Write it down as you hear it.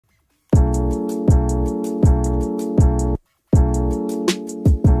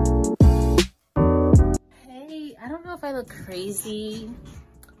if I look crazy.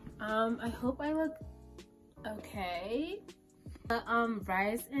 I hope I look okay.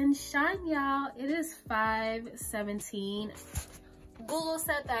 Rise and shine, y'all. It is 5:17. Google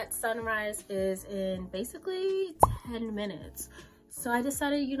said that sunrise is in basically 10 minutes. So I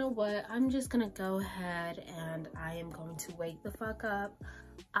decided, you know what, I'm just gonna go ahead and I am going to wake the fuck up.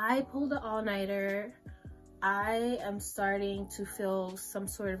 I pulled an all-nighter. I am starting to feel some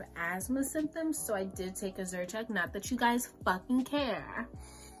sort of asthma symptoms, so I did take a Zyrtec. Not that you guys fucking care.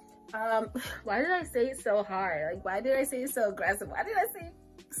 Why did I say it so hard? Like, why did I say it so aggressive? Why did I say it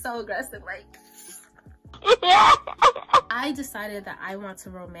so aggressive? Like, I decided that I want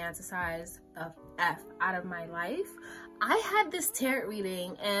to romanticize the F out of my life. I had this tarot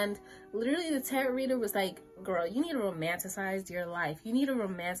reading, and literally the tarot reader was like, girl, you need to romanticize your life. You need to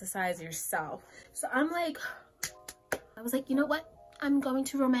romanticize yourself. So I was like, you know what? I'm going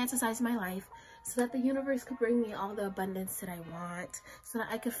to romanticize my life so that the universe could bring me all the abundance that I want, so that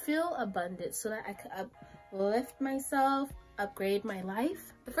I could feel abundant, so that I could uplift myself, upgrade my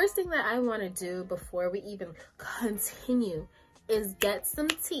life. The first thing that I want to do before we even continue is get some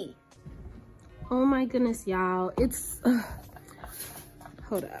tea. Oh my goodness, y'all. It's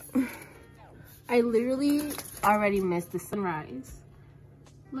hold up. I literally already missed the sunrise.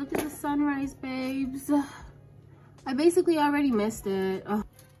 Look at the sunrise, babes. I basically already missed it.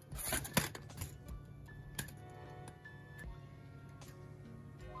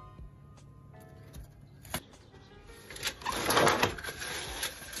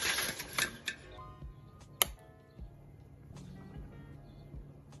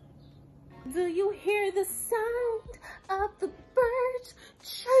 Do you hear the sound of the birds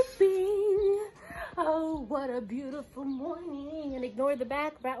chirping? Oh, what a beautiful morning. And ignore the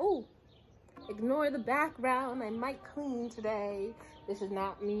background. Oh, ignore the background. I might clean today. This is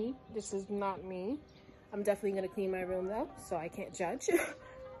not me. This is not me. I'm definitely going to clean my room though, so I can't judge.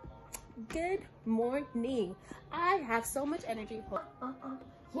 Good morning. I have so much energy.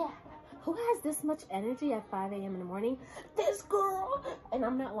 Yeah. Who has this much energy at 5 a.m. in the morning? This girl. And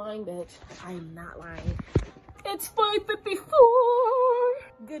I'm not lying, bitch. I'm not lying. It's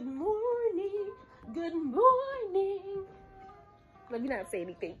 5:54. Good morning. Good morning. Let me not say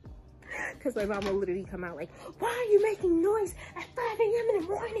anything, because my mom will literally come out like, why are you making noise at 5 a.m. in the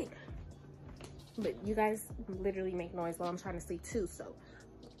morning? But you guys literally make noise while I'm trying to sleep too, so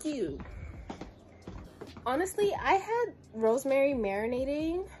you. Honestly, I had rosemary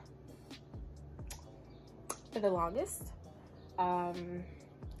marinating for the longest. I'll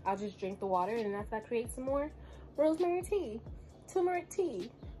just drink the water, and after that create some more rosemary tea, turmeric tea,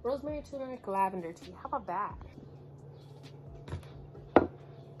 rosemary, turmeric, lavender tea. How about that?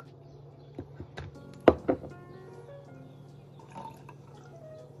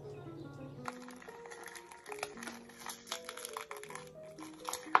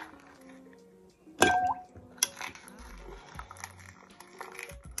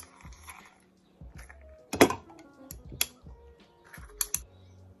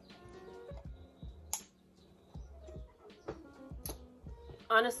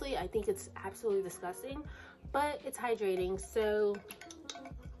 Honestly, I think it's absolutely disgusting, but it's hydrating. So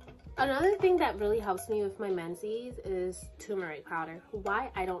another thing that really helps me with my menses is turmeric powder.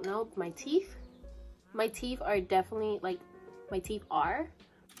 Why? I don't know. My teeth are definitely, like, my teeth are.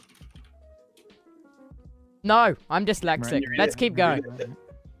 No, I'm dyslexic. Let's keep going.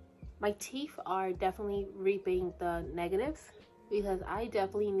 My teeth are definitely reaping the negatives, because I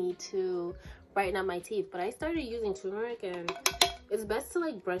definitely need to brighten up my teeth. But I started using turmeric, and it's best to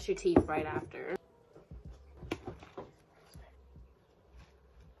like brush your teeth right after.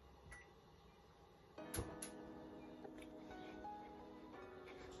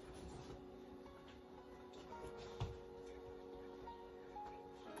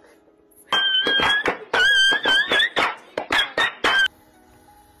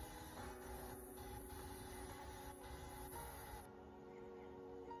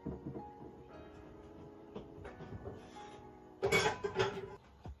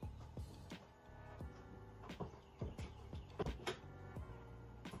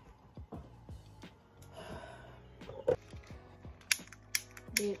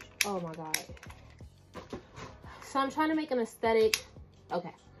 Bitch. Oh my god. So I'm trying to make an aesthetic.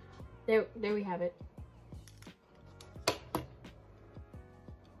 Okay. There we have it.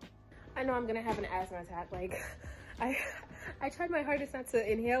 I know I'm gonna have an asthma attack. Like, I tried my hardest not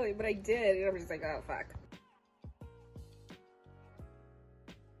to inhale it, but I did. And I'm just like, oh fuck.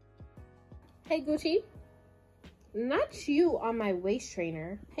 Hey Gucci. Not you on my waist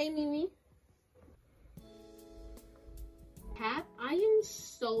trainer. Hey Mimi. Pat, I am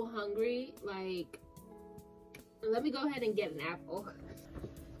so hungry. Like, Let me go ahead and get an apple.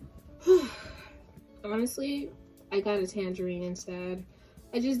 Honestly, I got a tangerine instead.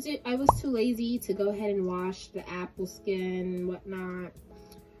 I was too lazy to go ahead and wash the apple skin and whatnot.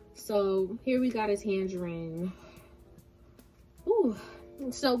 So here we got a tangerine. Ooh.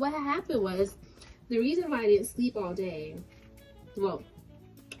 So what happened was, the reason why I didn't sleep all day, well,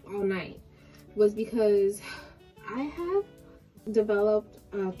 all night, was because I have developed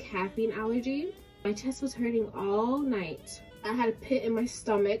a caffeine allergy. My chest was hurting all night. I had a pit in my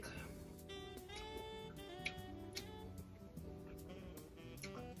stomach.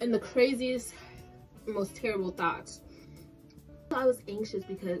 And the craziest, most terrible thoughts. I was anxious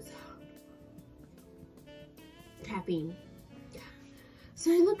because caffeine.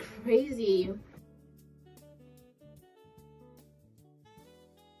 So I look crazy.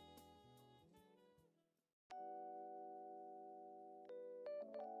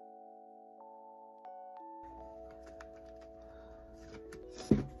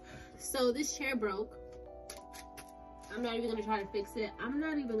 So this chair broke. I'm not even gonna try to fix it. I'm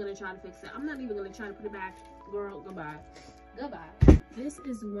not even gonna try to fix it. I'm not even gonna try to put it back. Girl, goodbye. Goodbye. This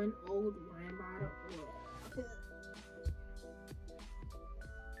is one old wine bottle.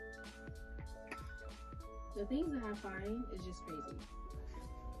 The things that I find is just crazy.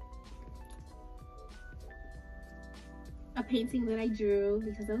 A painting that I drew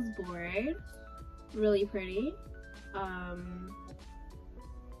because I was bored. Really pretty.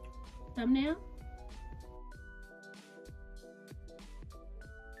 Thumbnail.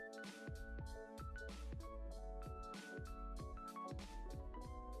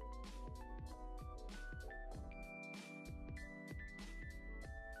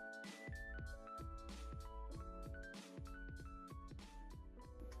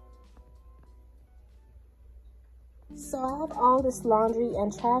 So I have all this laundry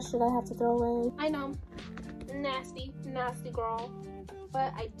and trash that I have to throw away. I know, nasty, nasty girl.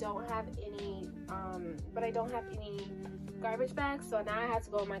 But I don't have any, garbage bags. So now I have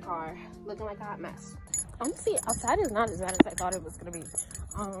to go in my car, looking like a hot mess. Honestly, outside is not as bad as I thought it was gonna be.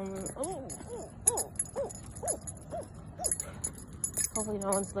 Hopefully no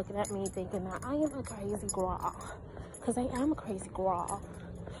one's looking at me thinking that I am a crazy girl, because I am a crazy girl.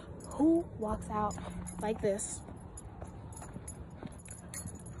 Who walks out like this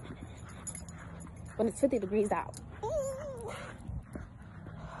when it's 50 degrees out?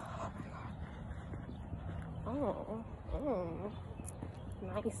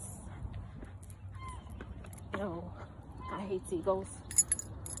 Nice. No, I hate seagulls.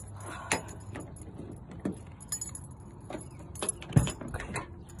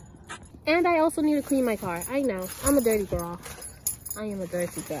 And I also need to clean my car. I know, I'm a dirty girl. I am a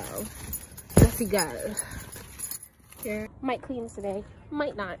dirty girl. Dirty girl. Here, might clean this today,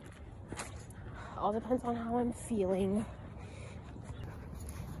 might not. All depends on how I'm feeling.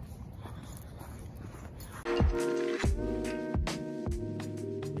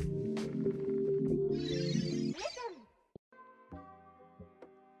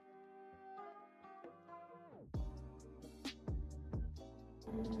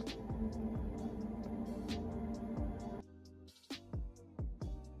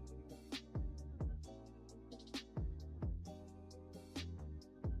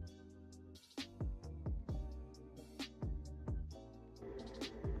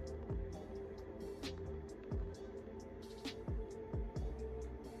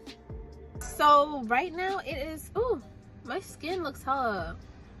 So right now it is, ooh, my skin looks hella,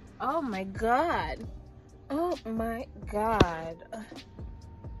 oh my god, oh my god,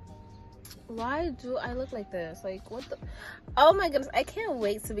 why do I look like this? Like, what the, oh my goodness, I can't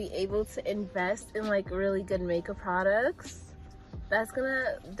wait to be able to invest in like really good makeup products. That's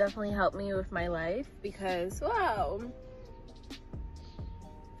gonna definitely help me with my life, because wow.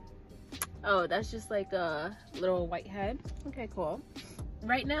 Oh, that's just like a little white head. Okay, cool.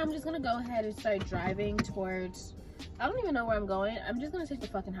 Right now, I'm just gonna go ahead and start driving towards, I don't even know where I'm going. I'm just gonna take the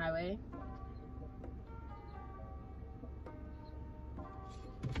fucking highway.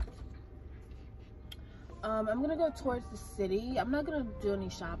 I'm gonna go towards the city. I'm not gonna do any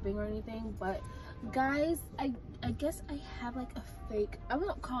shopping or anything, but guys, I guess I have like a fake, I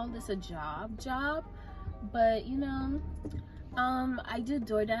won't call this a job, but you know, I do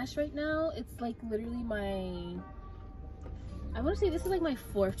DoorDash right now. It's like literally I want to say this is like my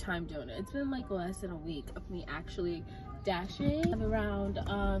 4th time doing it. It's been like less than a week of me actually dashing. I have around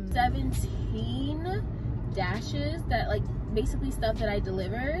 17 dashes that like basically stuff that I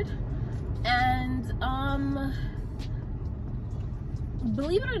delivered. And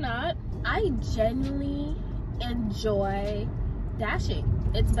believe it or not, I genuinely enjoy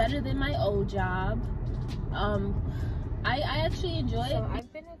dashing. It's better than my old job. I actually enjoy it. So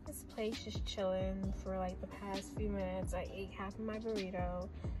I've been at this place just chilling for like the past few minutes. I ate half of my burrito,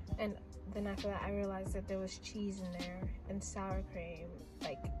 and then after that I realized that there was cheese in there and sour cream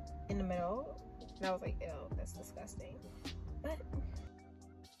like in the middle, and I was like, ew, that's disgusting. But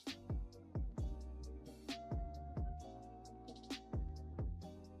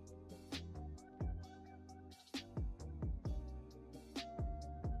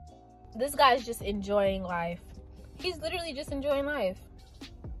this guy's just enjoying life. He's literally just enjoying life.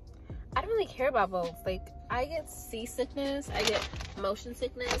 I don't really care about boats. Like, I get seasickness, I get motion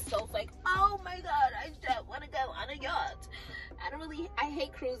sickness, so it's like, oh my god, I don't want to go on a yacht. I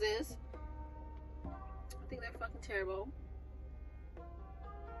hate cruises. I think they're fucking terrible.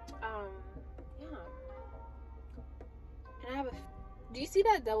 Yeah. And I have a, do you see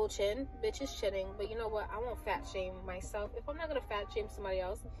that double chin? Bitch is chinning, but you know what? I won't fat shame myself. If I'm not gonna fat shame somebody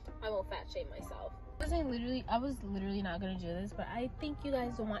else, I won't fat shame myself. I was literally not gonna do this, but I think you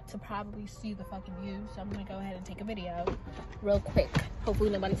guys want to probably see the fucking view, so I'm gonna go ahead and take a video real quick. Hopefully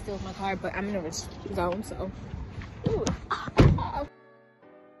nobody steals my car, but I'm in a risk zone, so. Ooh.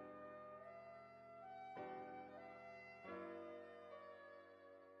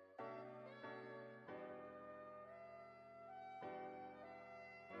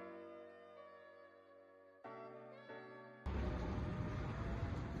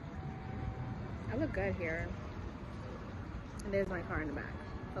 I look good here. And there's my car in the back.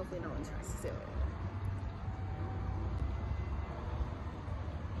 Hopefully no one tries to steal it.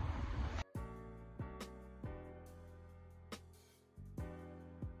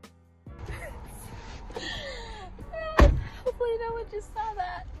 Hopefully no one just saw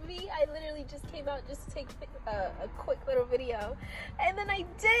that. I literally just came out just to take a quick little video. And then I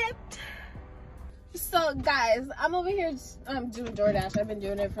dipped. So guys, I'm over here doing DoorDash. I've been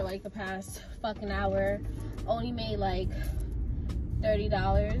doing it for like the past fucking hour. Only made like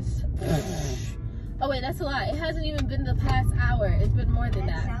 $30. Oh wait, that's a lie. It hasn't even been the past hour. It's been more than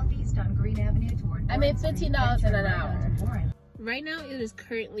that. Southeast on Green Avenue toward I made $15 in an hour. Right now it is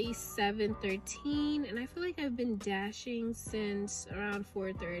currently 7:13, and I feel like I've been dashing since around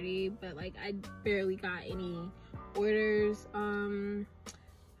 4:30, but like I barely got any orders.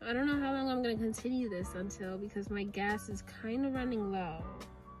 I don't know how long I'm gonna continue this until, because my gas is kind of running low.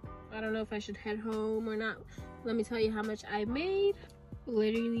 I don't know if I should head home or not. Let me tell you how much I made.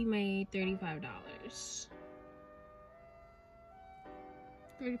 Literally made $35.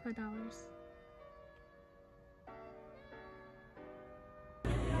 $35.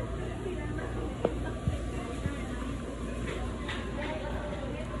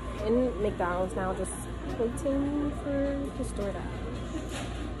 In McDonald's now, just waiting for the store to.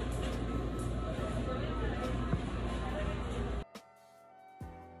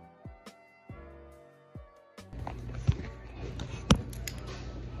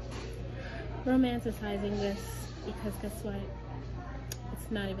 Romanticizing this, because guess what?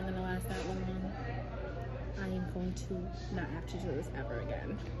 It's not even gonna last that long. I am going to not have to do this ever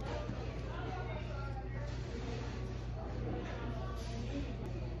again.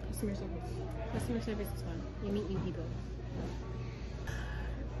 Customer service. Customer service is fun. You meet new people.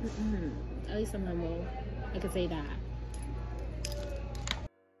 At least I'm humble. I could say that.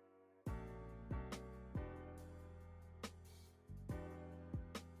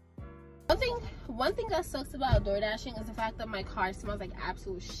 One thing that sucks about door dashing is the fact that my car smells like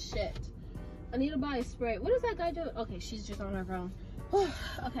absolute shit. I need to buy a spray. What is that guy doing? Okay, she's just on her phone.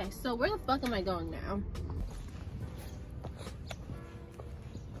 Okay, so where the fuck am I going now?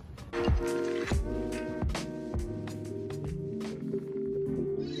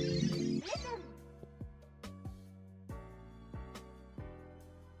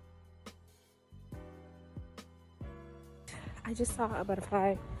 I just saw a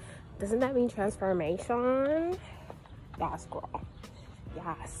butterfly. Doesn't that mean transformation? Yes, girl.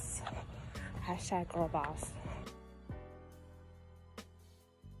 Yes. Hashtag girl boss.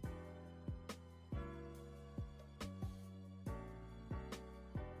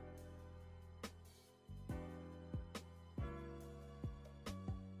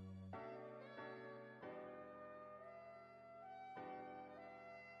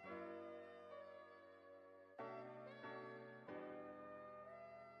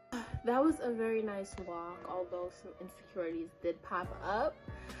 That was a very nice walk, although some insecurities did pop up.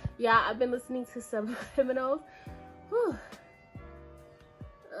 Yeah, I've been listening to some hymnals. Whew.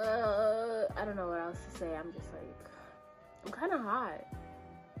 I don't know what else to say. I'm just like, I'm kind of hot.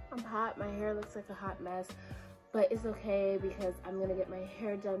 I'm hot. My hair looks like a hot mess, but it's okay because I'm gonna get my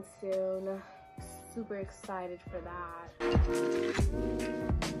hair done soon. Super excited for that.